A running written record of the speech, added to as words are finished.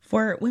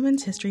For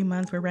Women's History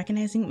Month, we're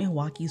recognizing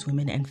Milwaukee's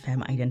women and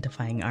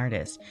femme-identifying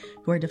artists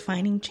who are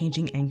defining,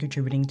 changing, and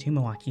contributing to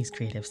Milwaukee's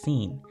creative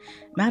scene.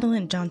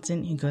 Madeline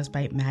Johnson, who goes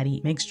by Maddie,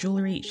 makes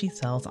jewelry she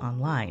sells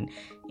online,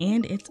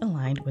 and it's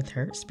aligned with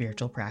her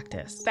spiritual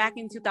practice. Back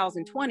in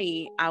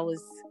 2020, I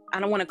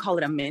don't want to call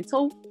it a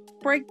mental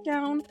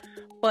breakdown,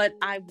 but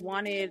I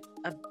wanted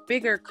a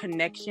bigger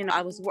connection.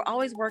 I was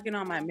always working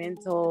on my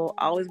mental,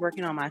 always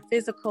working on my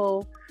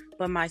physical,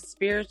 but my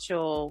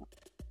spiritual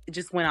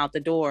just went out the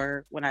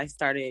door when I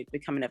started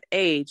becoming of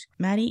age.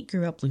 Maddie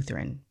grew up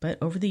Lutheran, but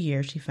over the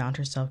years she found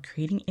herself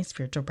creating a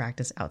spiritual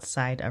practice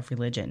outside of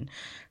religion.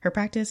 Her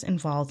practice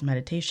involves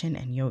meditation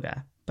and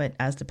yoga. But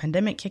as the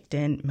pandemic kicked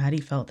in,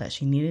 Maddie felt that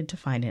she needed to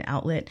find an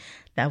outlet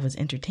that was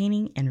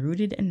entertaining and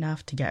rooted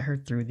enough to get her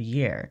through the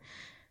year.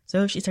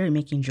 So she started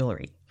making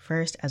jewelry,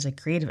 first as a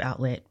creative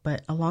outlet,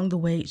 but along the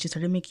way she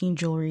started making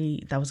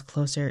jewelry that was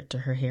closer to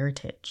her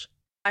heritage.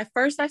 I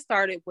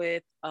started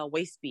with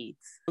waist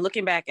beads.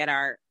 Looking back at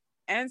our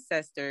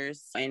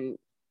ancestors and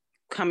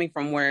coming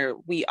from where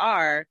we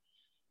are,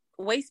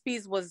 waist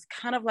beads was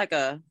kind of like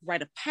a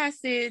rite of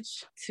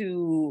passage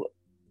to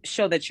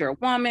show that you're a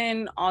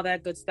woman, all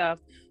that good stuff.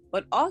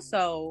 But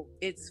also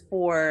it's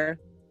for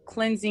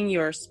cleansing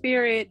your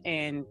spirit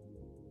and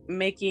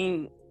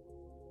making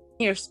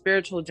your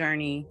spiritual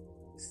journey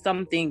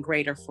something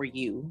greater for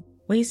you.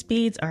 Waist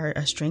beads are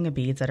a string of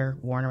beads that are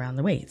worn around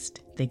the waist.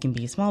 They can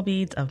be small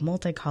beads of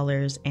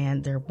multicolors,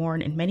 and they're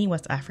worn in many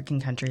West African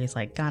countries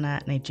like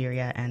Ghana,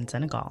 Nigeria, and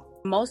Senegal.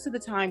 Most of the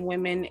time,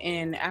 women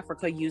in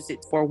Africa use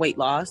it for weight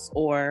loss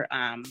or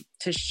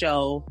to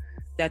show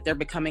that they're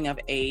becoming of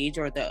age,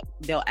 or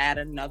they'll add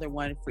another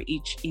one for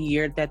each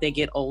year that they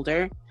get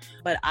older.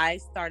 But I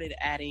started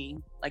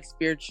adding like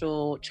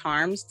spiritual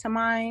charms to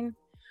mine,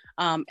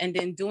 and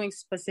then doing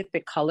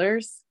specific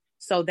colors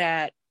so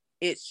that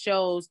it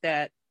shows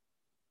that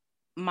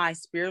my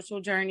spiritual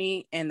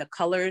journey and the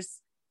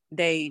colors,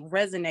 they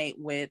resonate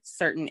with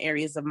certain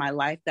areas of my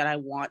life that I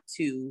want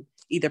to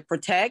either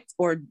protect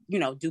or,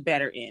 do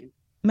better in.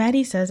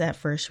 Maddie says at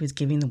first she was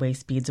giving the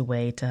waist beads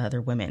away to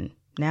other women.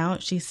 Now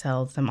she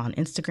sells them on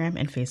Instagram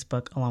and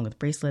Facebook along with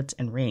bracelets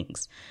and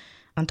rings.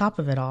 On top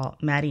of it all,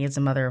 Maddie is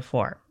a mother of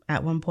 4.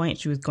 At one point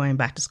she was going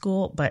back to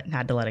school but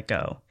had to let it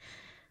go.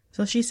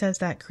 So she says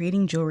that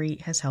creating jewelry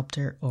has helped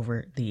her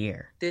over the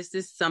year. This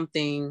is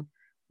something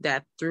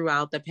that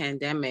throughout the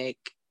pandemic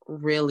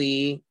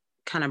really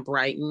kind of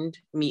brightened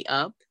me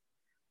up,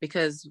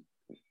 because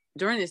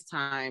during this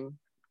time,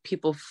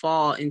 people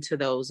fall into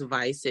those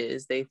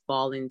vices. They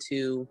fall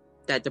into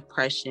that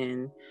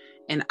depression.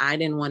 And I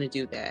didn't want to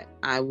do that.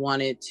 I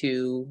wanted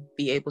to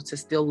be able to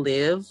still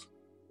live,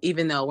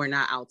 even though we're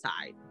not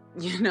outside,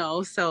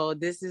 So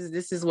this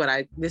is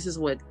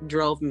what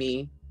drove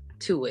me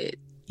to it.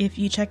 If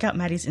you check out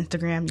Maddie's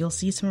Instagram, you'll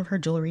see some of her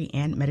jewelry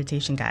and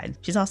meditation guides.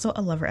 She's also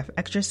a lover of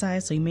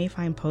exercise, so you may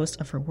find posts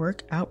of her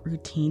workout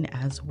routine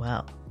as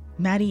well.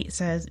 Maddie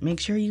says, make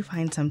sure you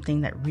find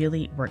something that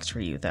really works for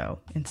you, though,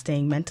 in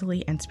staying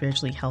mentally and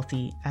spiritually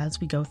healthy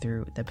as we go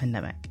through the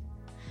pandemic.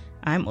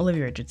 I'm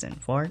Olivia Richardson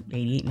for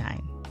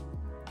 88.9.